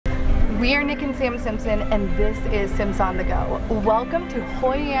We are Nick and Sam Simpson, and this is Sims on the Go. Welcome to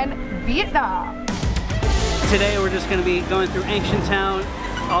Hoi An, Vietnam. Today we're just going to be going through ancient town,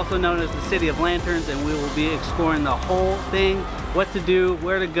 also known as the City of Lanterns, and we will be exploring the whole thing, what to do,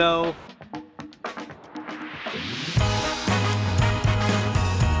 where to go.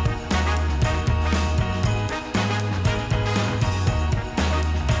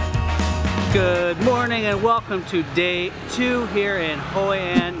 Good morning and welcome to day 2 here in Hoi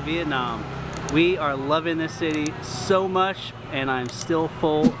An, Vietnam. We are loving this city so much, and I'm still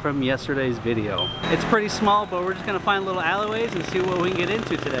full from yesterday's video. It's pretty small, but we're just gonna find little alleyways and see what we can get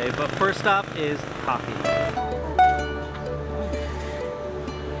into today. But first stop is coffee.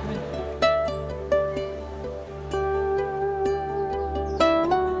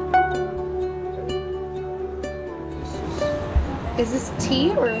 Is this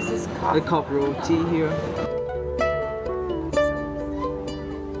tea or is this coffee? The cup roll tea here.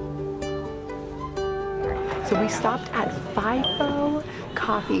 So we stopped at Faifo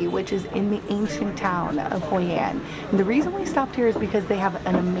Coffee, which is in the ancient town of Hoi An. And the reason we stopped here is because they have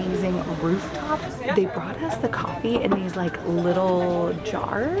an amazing rooftop. They brought us the coffee in these like little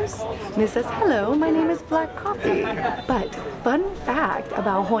jars. And it says, "Hello, my name is Black Coffee." But fun fact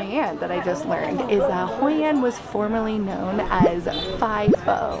about Hoi An that I just learned is that Hoi An was formerly known as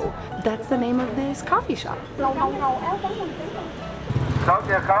Faifo. That's the name of this coffee shop.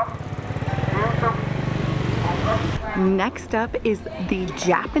 Next up is the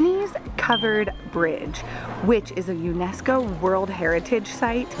Japanese covered bridge, which is a UNESCO World Heritage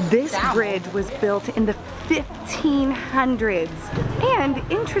Site. This bridge was built in the 1500s. And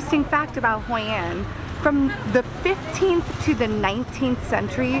interesting fact about Hoi An, from the 15th to the 19th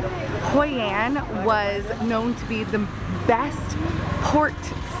century, Hoi An was known to be the best port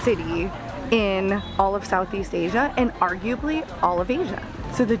city in all of Southeast Asia and arguably all of Asia.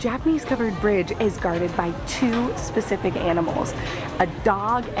 So the Japanese covered bridge is guarded by 2 specific animals, a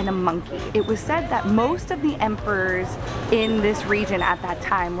dog and a monkey. It was said that most of the emperors in this region at that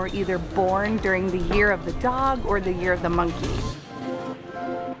time were either born during the year of the dog or the year of the monkey.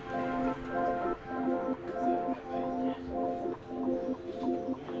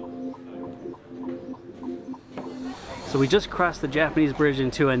 So we just crossed the Japanese bridge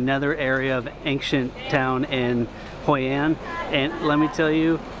into another area of ancient town in Hoi An, and let me tell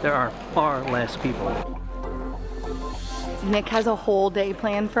you, there are far less people. Nick has a whole day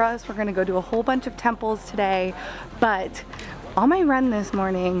planned for us. We're gonna go to a whole bunch of temples today, but on my run this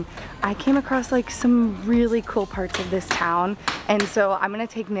morning, I came across like some really cool parts of this town, and so I'm gonna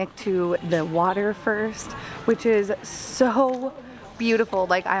take Nick to the water first, which is so beautiful.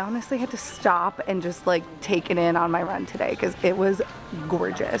 Like, I honestly had to stop and just like take it in on my run today because it was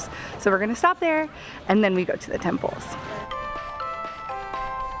gorgeous. So we're gonna stop there and then we go to the temples.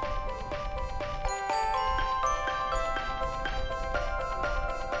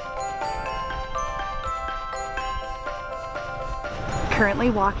 Currently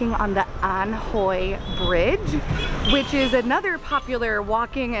walking on the An Hoi Bridge, which is another popular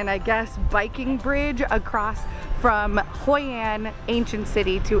walking and I guess biking bridge across from Hoi An, ancient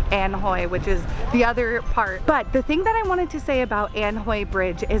city, to An Hoi, which is the other part. But the thing that I wanted to say about An Hoi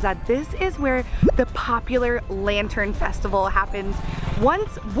Bridge is that this is where the popular Lantern Festival happens. One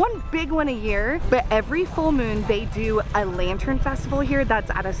big one a year, but every full moon they do a Lantern Festival here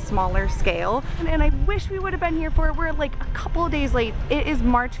that's at a smaller scale. And I wish we would have been here for it. We're like a couple of days late. It is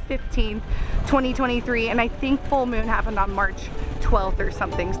March 15th, 2023, and I think full moon happened on March 12th or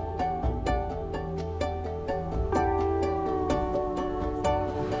something.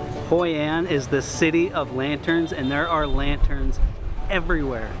 Hoi An is the city of lanterns, and there are lanterns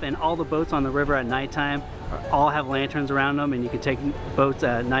everywhere. And all the boats on the river at nighttime all have lanterns around them, and you can take boats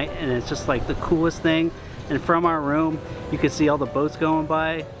at night, and it's just like the coolest thing. And from our room, you can see all the boats going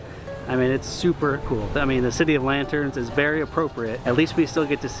by. I mean, it's super cool. I mean, the City of Lanterns is very appropriate. At least we still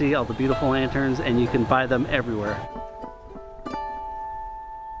get to see all the beautiful lanterns, and you can buy them everywhere.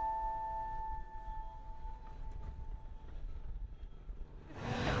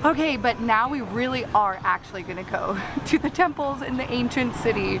 Okay, but now we really are actually gonna go to the temples in the ancient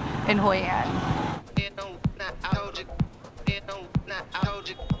city in Hoi An.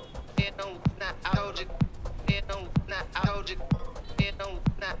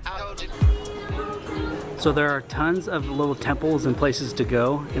 So there are tons of little temples and places to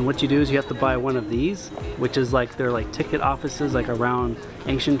go, and what you do is you have to buy one of these, which is like they're like ticket offices like around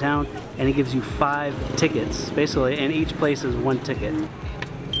ancient town, and it gives you 5 tickets basically, and each place is 1 ticket.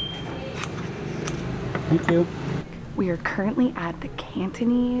 Thank you. We are currently at the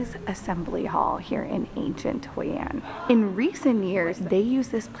Cantonese Assembly Hall here in ancient Hoi An. In recent years, they use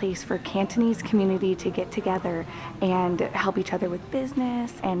this place for Cantonese community to get together and help each other with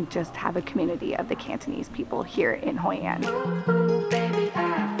business and just have a community of the Cantonese people here in Hoi An.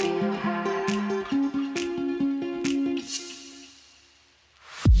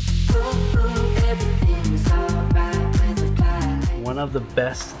 One of the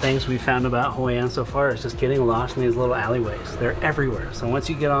best things we found about Hoi An so far is just getting lost in these little alleyways. They're everywhere. So once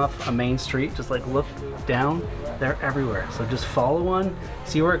you get off a main street, just like look down, they're everywhere. So just follow one,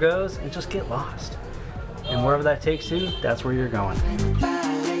 see where it goes, and just get lost. And wherever that takes you, that's where you're going. So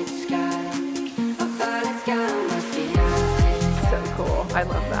cool. I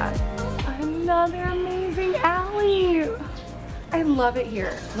love that. Another amazing alley. I love it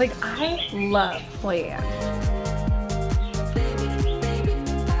here. Like, I love Hoi An.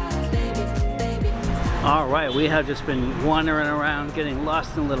 All right, we have just been wandering around, getting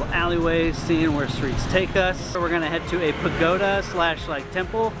lost in little alleyways, seeing where streets take us. So we're gonna head to a pagoda slash like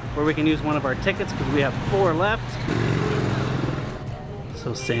temple where we can use one of our tickets because we have 4 left.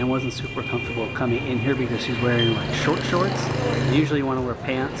 So Sam wasn't super comfortable coming in here because she's wearing like short shorts. Usually you wanna wear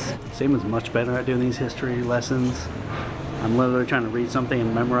pants. Sam is much better at doing these history lessons. I'm literally trying to read something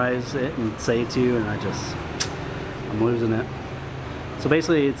and memorize it and say it to you, and I'm losing it. So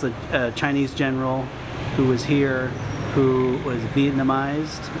basically it's a Chinese general who was here, who was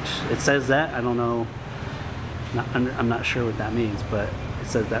Vietnamized, which it says that. I don't know, I'm not sure what that means, but it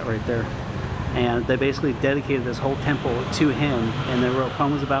says that right there. And they basically dedicated this whole temple to him, and they wrote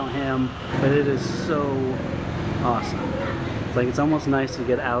poems about him, but it is so awesome. It's like, it's almost nice to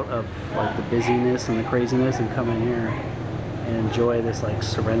get out of like the busyness and the craziness and come in here and enjoy this like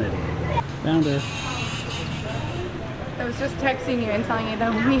serenity. Found her. I was just texting you and telling you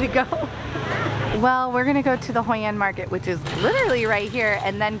that we need to go. Well, we're gonna go to the Hoi An Market, which is literally right here,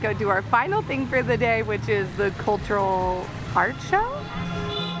 and then go do our final thing for the day, which is the cultural art show.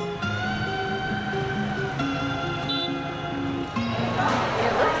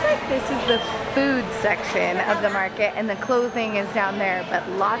 It looks like this is the food section of the market, and the clothing is down there, but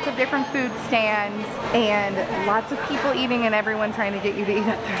lots of different food stands and lots of people eating and everyone trying to get you to eat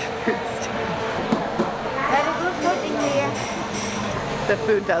at their food stand. The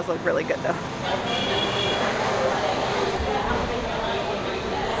food does look really good though.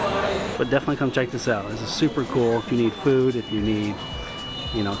 But definitely come check this out. This is super cool. If you need food, if you need,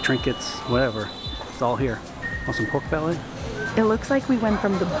 you know, trinkets, whatever, it's all here. Want some pork belly? It looks like we went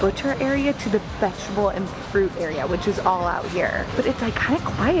from the butcher area to the vegetable and fruit area, which is all out here. But it's like kind of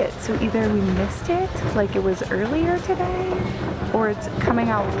quiet, so either we missed it, like it was earlier today, or it's coming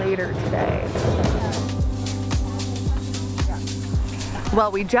out later today. Well,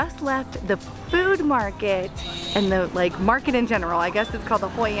 we just left the food market and the like market in general. I guess it's called the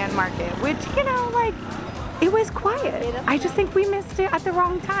Hoi An Market, which, you know, like, it was quiet. I just think we missed it at the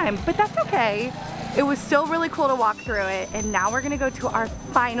wrong time, but that's okay. It was still really cool to walk through it, and now we're gonna go to our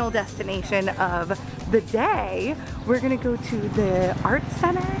final destination of the day. We're gonna go to the art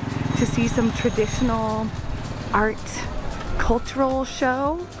center to see some traditional art cultural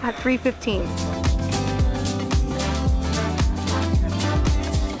show at 3:15.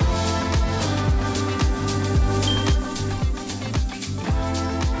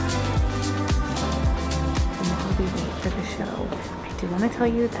 I want to tell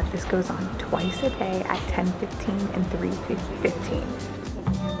you that this goes on twice a day at 10:15 and 3:15.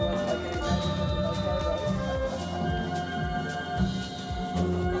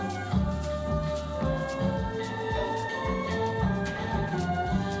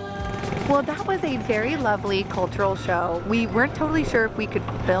 Well, that was a very lovely cultural show. We weren't totally sure if we could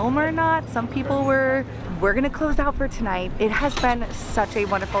film or not. Some people were. We're gonna close out for tonight. It has been such a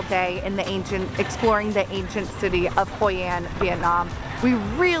wonderful day in exploring the ancient city of Hoi An, Vietnam. We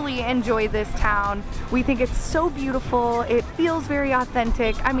really enjoy this town. We think it's so beautiful. It feels very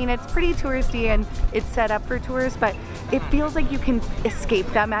authentic. I mean, it's pretty touristy and it's set up for tourists, but it feels like you can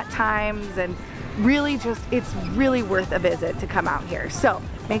escape them at times, and really just, it's really worth a visit to come out here. So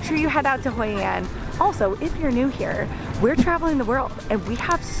make sure you head out to Hoi An. Also, if you're new here, we're traveling the world and we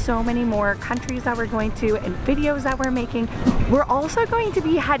have so many more countries that we're going to and videos that we're making. We're also going to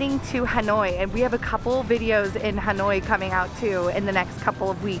be heading to Hanoi, and we have a couple videos in Hanoi coming out too in the next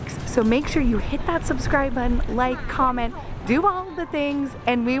couple of weeks. So make sure you hit that subscribe button, like, comment, do all the things,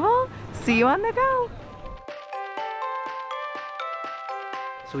 and we will see you on the go.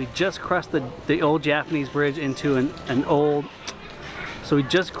 So we just crossed the old Japanese bridge into an old, so we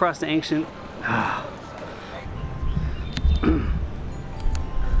just crossed the ancient,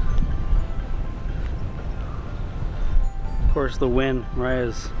 course the wind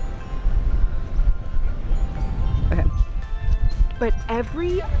rise. Okay. But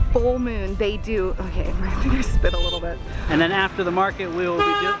every full moon they do, okay, I'm gonna spit a little bit. And then after the market we will be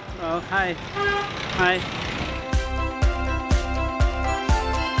doing, oh, hi. Hi.